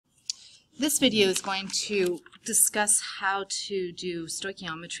This video is going to discuss how to do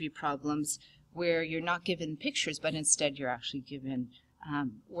stoichiometry problems where you're not given pictures, but instead you're actually given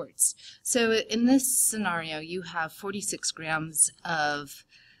words. So in this scenario, you have 46 grams of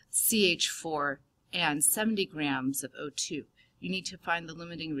CH4 and 70 grams of O2. You need to find the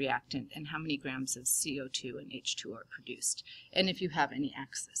limiting reactant and how many grams of CO2 and H2O are produced, and if you have any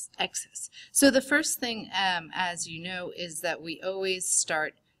excess. So the first thing, as you know, is that we always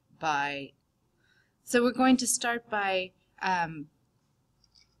start by, so we're going to start by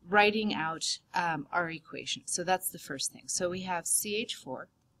writing out our equation. So that's the first thing. So we have CH4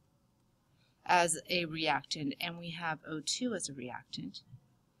 as a reactant, and we have O2 as a reactant,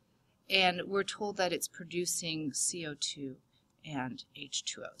 and we're told that it's producing CO2 and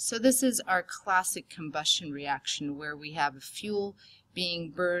H2O. So this is our classic combustion reaction where we have a fuel being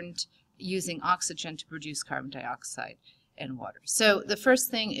burned using oxygen to produce carbon dioxide and water. So the first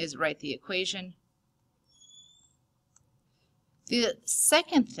thing is write the equation. The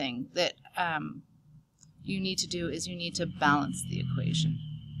second thing that you need to do is you need to balance the equation.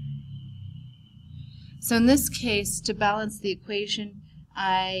 So in this case, to balance the equation,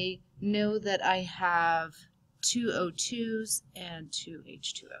 I know that I have 2 O2s and 2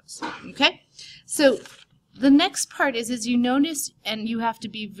 H2Os. Okay? So the next part is you notice, and you have to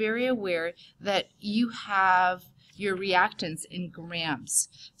be very aware that you have your reactants in grams.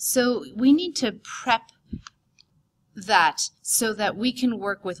 So we need to prep that so that we can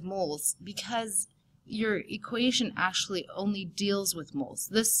work with moles, because your equation actually only deals with moles.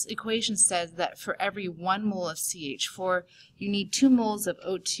 This equation says that for every 1 mole of CH4, you need 2 moles of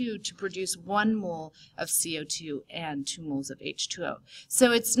O2 to produce 1 mole of CO2 and 2 moles of H2O.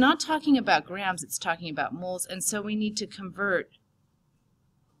 So it's not talking about grams, it's talking about moles, and so we need to convert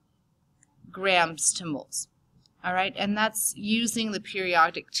grams to moles. All right, and that's using the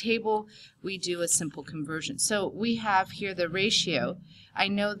periodic table. We do a simple conversion. So we have here the ratio. I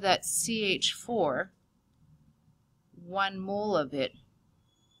know that CH4, 1 mole of it,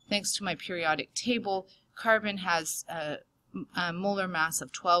 thanks to my periodic table, carbon has a molar mass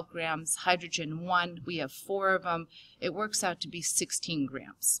of 12 grams, hydrogen 1, we have 4 of them. It works out to be 16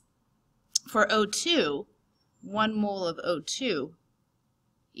 grams. For O2, 1 mole of O2,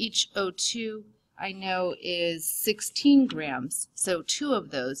 each O2 I know is 16 grams, so 2 of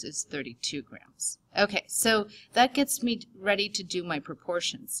those is 32 grams. Okay, so that gets me ready to do my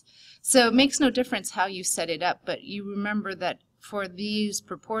proportions. So it makes no difference how you set it up, but you remember that for these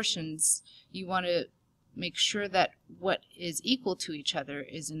proportions, you want to make sure that what is equal to each other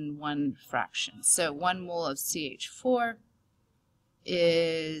is in one fraction. So 1 mole of CH4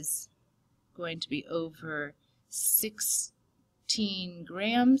 is going to be over 16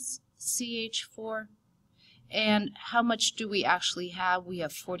 grams CH4. And how much do we actually have? We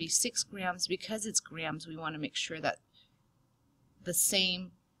have 46 grams. Because it's grams, we want to make sure that the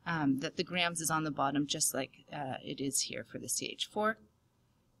same, that the grams is on the bottom just like it is here for the CH4.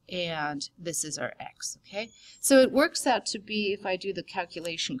 And this is our X, okay? So it works out to be, if I do the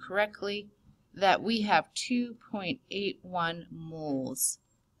calculation correctly, that we have 2.81 moles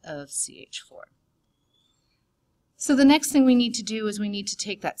of CH4. So the next thing we need to do is we need to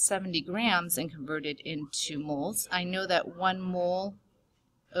take that 70 grams and convert it into moles. I know that 1 mole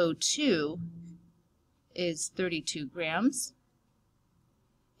O2 is 32 grams.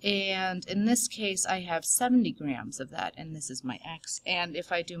 And in this case, I have 70 grams of that, and this is my X. And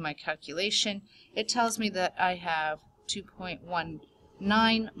if I do my calculation, it tells me that I have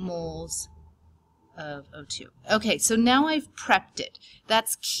 2.19 moles of O2. Okay, so now I've prepped it.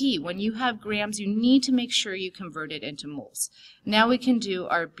 That's key. When you have grams, you need to make sure you convert it into moles. Now we can do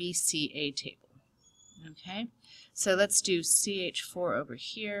our BCA table. Okay, so let's do CH4 over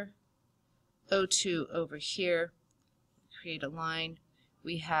here, O2 over here, create a line.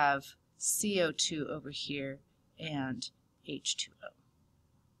 We have CO2 over here and H2O.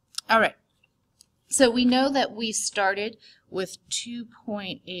 All right, so we know that we started with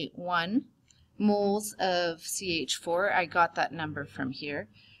 2.81 moles of CH4, I got that number from here,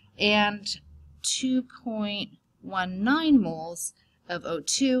 and 2.19 moles of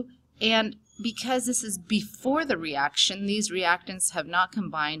O2, and because this is before the reaction, these reactants have not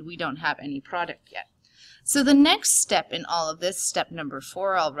combined, we don't have any product yet. So the next step in all of this, step number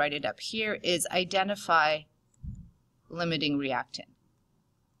 4, I'll write it up here, is identify limiting reactant.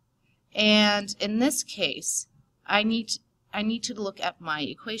 And in this case, I need to look at my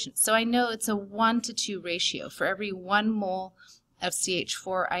equation. So I know it's a 1:2 ratio. For every 1 mole of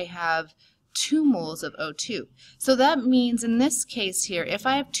CH4, I have 2 moles of O2. So that means in this case here, if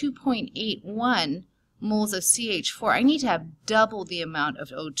I have 2.81 moles of CH4, I need to have double the amount of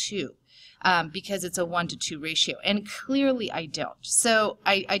O2 because it's a 1:2 ratio, and clearly I don't. So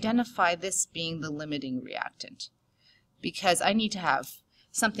I identify this being the limiting reactant because I need to have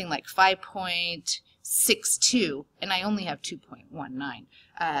something like 5.62, and I only have 2.19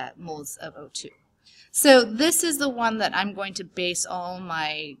 moles of O2. So this is the one that I'm going to base all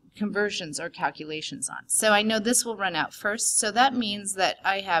my conversions or calculations on. So I know this will run out first, so that means that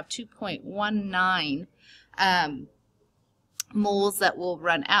I have 2.19 moles that will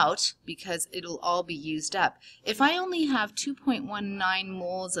run out because it'll all be used up. If I only have 2.19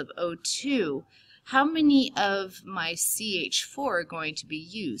 moles of O2, how many of my CH4 are going to be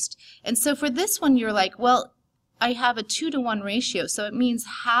used? And so for this one, you're like, well, I have a 2-to-1 ratio, so it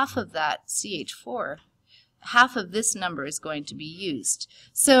means half of that CH4, half of this number is going to be used.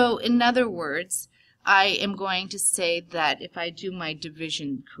 So in other words, I am going to say that if I do my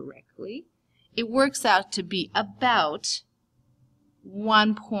division correctly, it works out to be about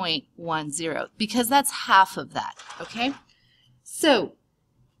 1.10, because that's half of that, okay? So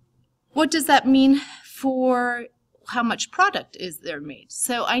what does that mean for how much product is there made?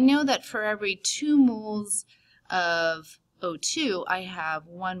 So I know that for every 2 moles of O2, I have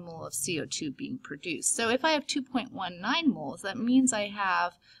 1 mole of CO2 being produced. So if I have 2.19 moles, that means I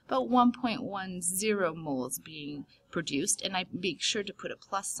have about 1.10 moles being produced, and I make sure to put a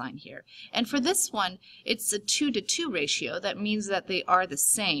plus sign here. And for this one, it's a 2-to-2 ratio. That means that they are the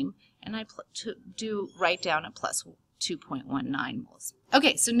same, and I write down a plus 2.19 moles.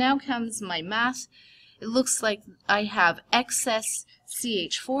 Okay, so now comes my math. It looks like I have excess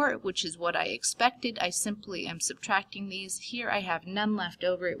CH4, which is what I expected. I simply am subtracting these. Here I have none left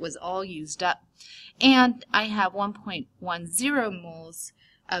over. It was all used up. And I have 1.10 moles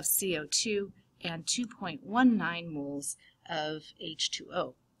of CO2 and 2.19 moles of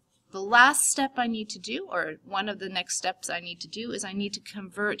H2O. The last step I need to do, or one of the next steps I need to do, is I need to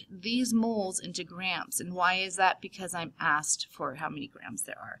convert these moles into grams. And why is that? Because I'm asked for how many grams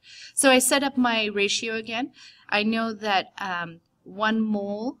there are. So I set up my ratio again. I know that 1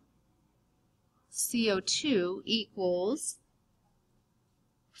 mole CO2 equals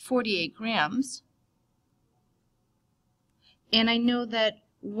 48 grams. And I know that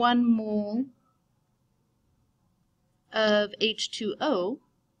 1 mole of H2O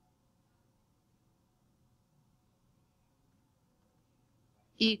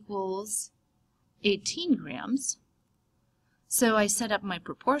equals 18 grams. So I set up my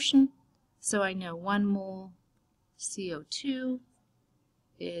proportion. So I know 1 mole CO2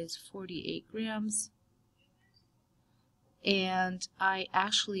 is 48 grams. And I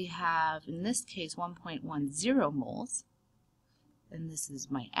actually have, in this case, 1.10 moles. And this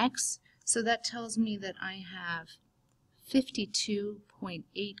is my X. So that tells me that I have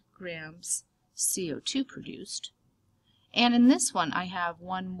 52.8 grams CO2 produced. And in this one, I have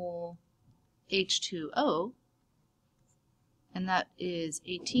 1 mole H2O, and that is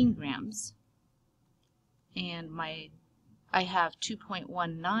 18 grams. And I have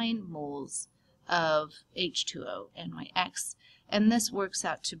 2.19 moles of H2O and my X. And this works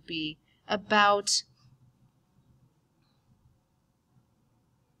out to be about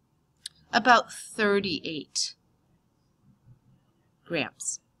 38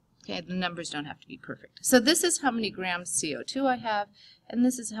 grams. Okay, the numbers don't have to be perfect. So this is how many grams CO2 I have, and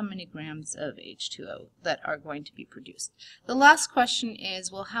this is how many grams of H2O that are going to be produced. The last question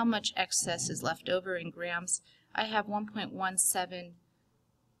is, well, how much excess is left over in grams? I have 1.17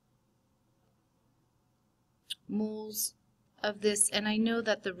 moles of this, and I know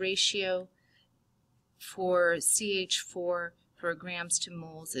that the ratio for CH4 for grams to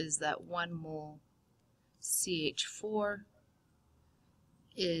moles is that 1 mole CH4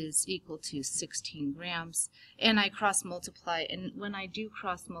 is equal to 16 grams, and I cross multiply, and when I do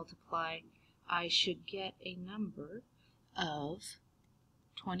cross multiply, I should get a number of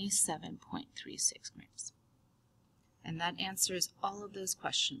 27.36 grams. And that answers all of those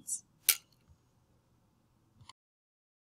questions.